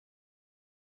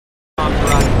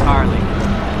forgot entirely.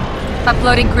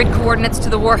 Uploading grid coordinates to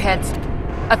the warheads.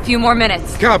 A few more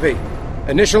minutes. Copy.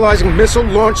 Initializing missile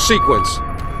launch sequence.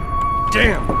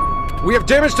 Damn! We have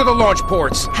damage to the launch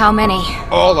ports. How many?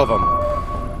 All of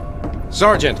them.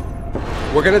 Sergeant,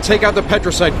 we're gonna take out the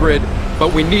Petrosite grid,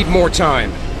 but we need more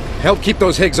time. Help keep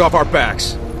those Higgs off our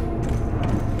backs.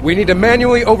 We need to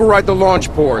manually override the launch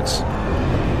ports.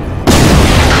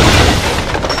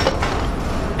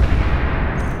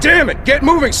 Damn it! Get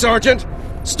moving, Sergeant!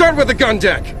 Start with the gun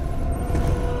deck!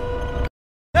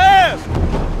 Ev!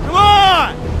 Come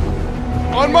on!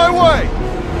 On my way!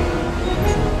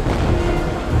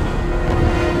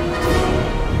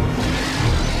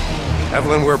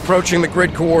 Evelyn, we're approaching the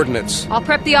grid coordinates. I'll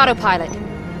prep the autopilot.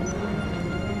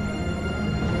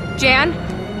 Jan?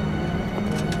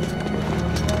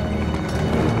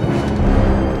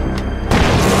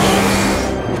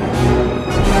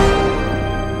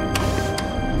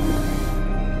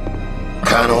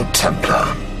 Colonel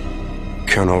Templar.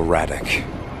 Colonel Radek.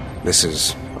 This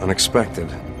is unexpected.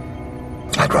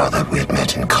 I'd rather we had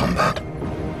met in combat.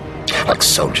 Like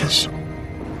soldiers.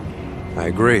 I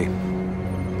agree.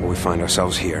 But we find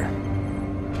ourselves here.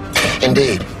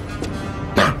 Indeed.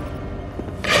 Now,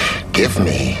 give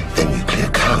me the nuclear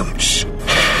codes.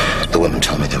 The women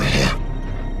told me they were here.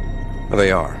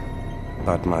 They are.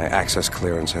 But my access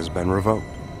clearance has been revoked.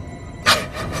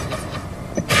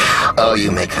 Oh,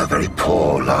 you make a very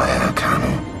poor liar,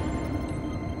 Colonel.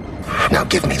 Now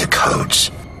give me the codes.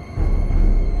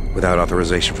 Without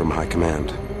authorization from High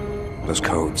Command, those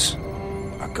codes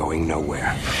are going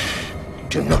nowhere.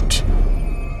 Do not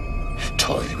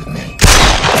toy with me.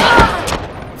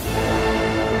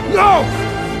 No!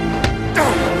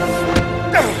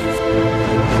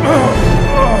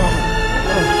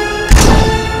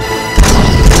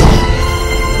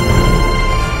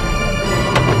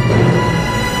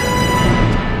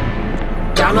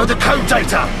 Download the code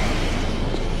data!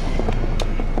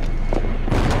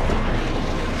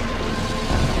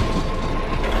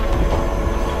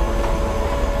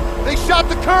 They shot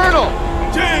the Colonel!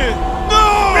 Did!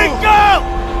 No! Pick up!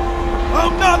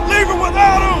 I'm not leaving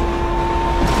without him!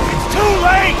 It's too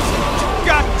late! You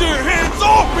got your hands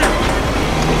off me!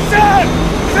 Sam!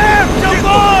 Sam, come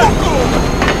on!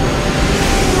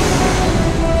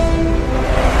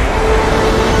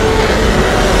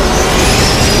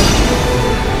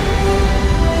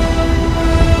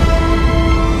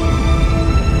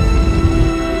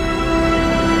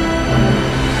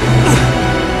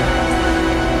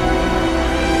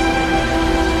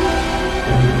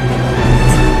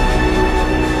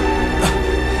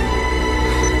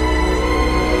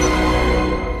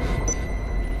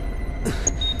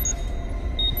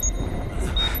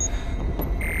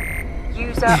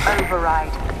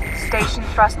 Override. Station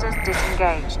thrusters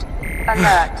disengaged.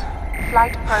 Alert.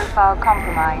 Flight profile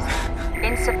compromised.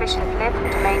 Insufficient lift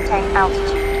to maintain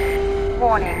altitude.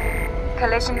 Warning.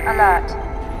 Collision alert.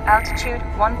 Altitude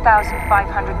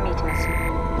 1,500 meters.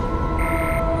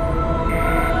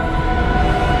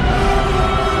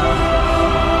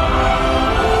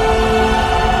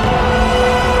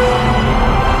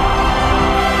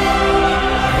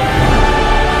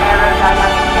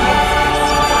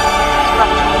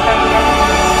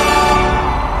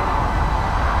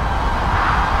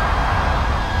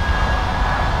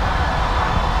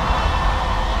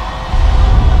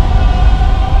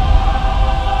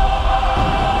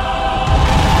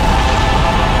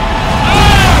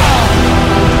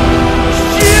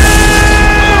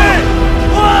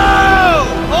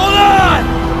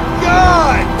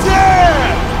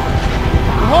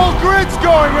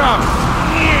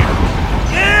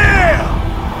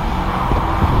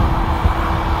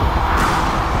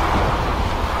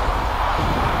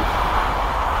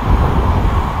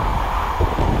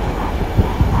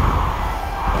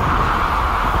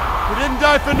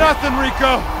 For nothing,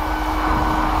 Rico!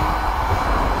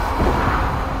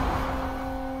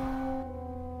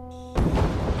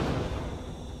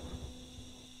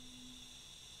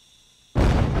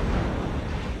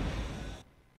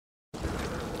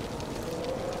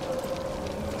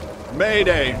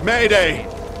 Mayday! Mayday!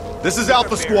 This is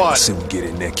Alpha Squad! I say we get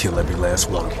in there, kill every last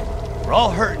one. We're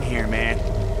all hurting here, man.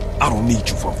 I don't need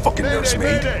you for a fucking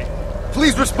nursemaid.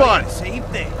 Please respond! Same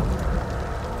thing.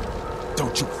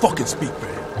 Don't you fucking speak,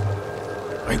 man.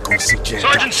 I ain't gonna see Jan.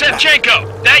 Sergeant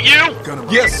Sevchenko, that you?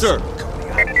 Yes, sir.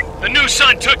 The new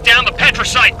sun took down the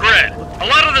Petrosite grid. A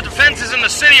lot of the defenses in the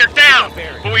city are down,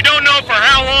 but we don't know for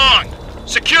how long.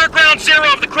 Secure ground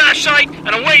zero of the crash site and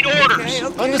await orders.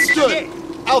 Okay. Understood.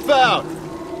 Alpha out.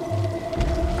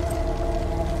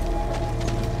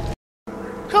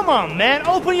 Come on, man,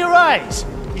 open your eyes.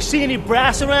 You see any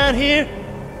brass around here?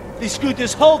 They screwed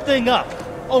this whole thing up.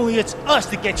 Only it's us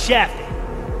that get shafted.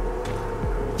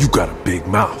 You got a big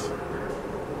mouth.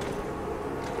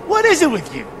 What is it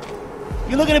with you?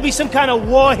 You looking to be some kind of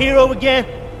war hero again?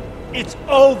 It's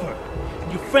over.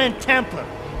 Your friend Templar,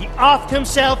 he offed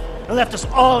himself and left us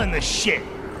all in the shit.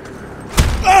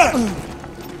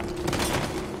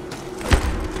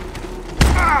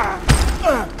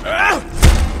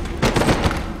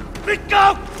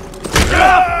 Rico!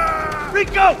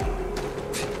 Rico!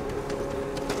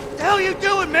 What the hell are you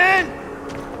doing, man?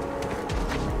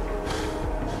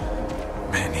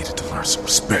 Man needed to learn some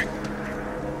respect.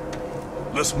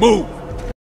 Let's move!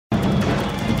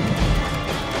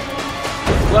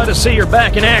 Glad to see you're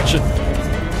back in action.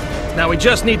 Now we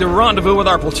just need to rendezvous with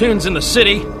our platoons in the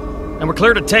city, and we're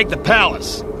clear to take the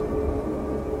palace.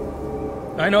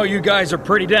 I know you guys are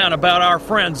pretty down about our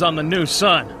friends on the new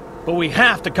sun, but we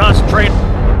have to concentrate.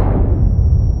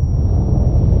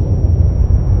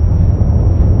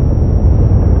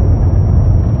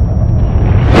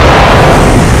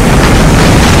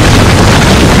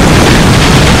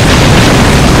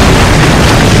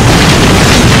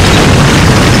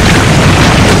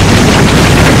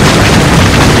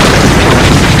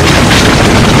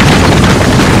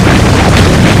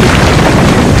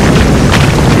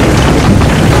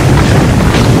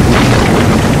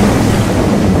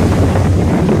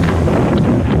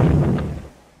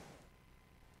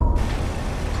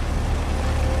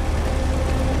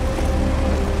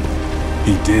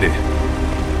 He did it.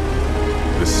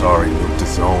 Vasari nuked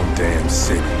his own damn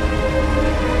city.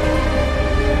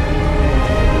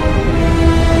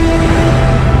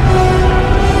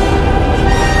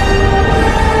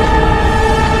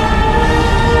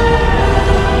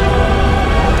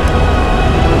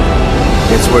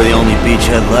 It's we're the only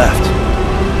beachhead left.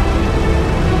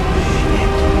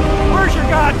 Where's your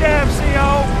goddamn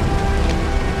CO?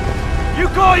 You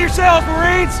call yourselves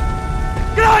Marines?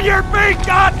 Get on your feet,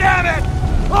 goddammit!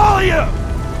 All of you!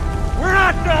 We're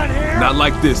not done here! Not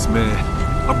like this, man.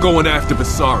 I'm going after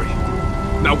Vasari.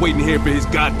 Not waiting here for his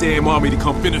goddamn army to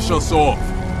come finish us off.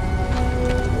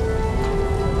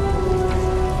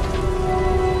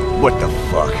 What the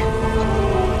fuck?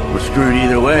 We're screwed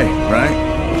either way, right?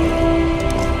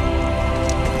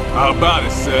 How about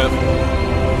it, Sev?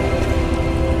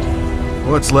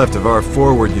 What's left of our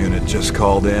forward unit just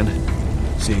called in.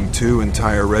 Seeing 2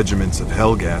 entire regiments of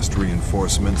Helghast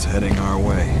reinforcements heading our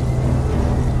way.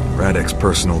 Radek's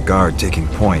personal guard taking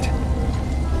point.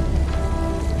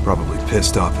 Probably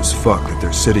pissed off as fuck that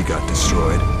their city got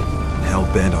destroyed, and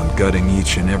hell-bent on gutting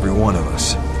each and every one of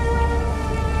us.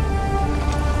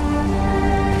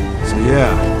 So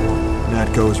yeah,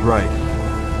 Nat goes right.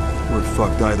 We're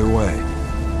fucked either way.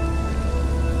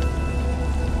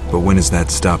 But when has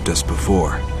that stopped us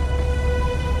before?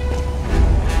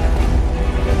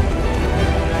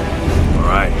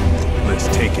 Alright, let's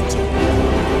take it to him.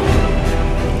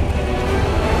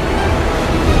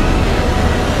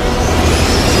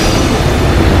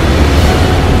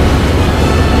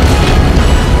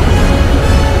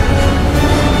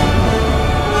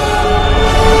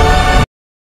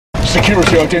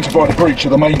 Security identified a breach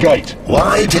of the main gate.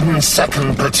 Why didn't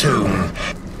 2nd Platoon?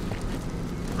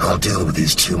 I'll deal with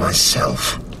these 2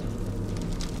 myself.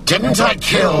 Didn't I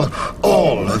kill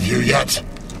all of you yet?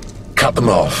 Cut them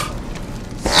off.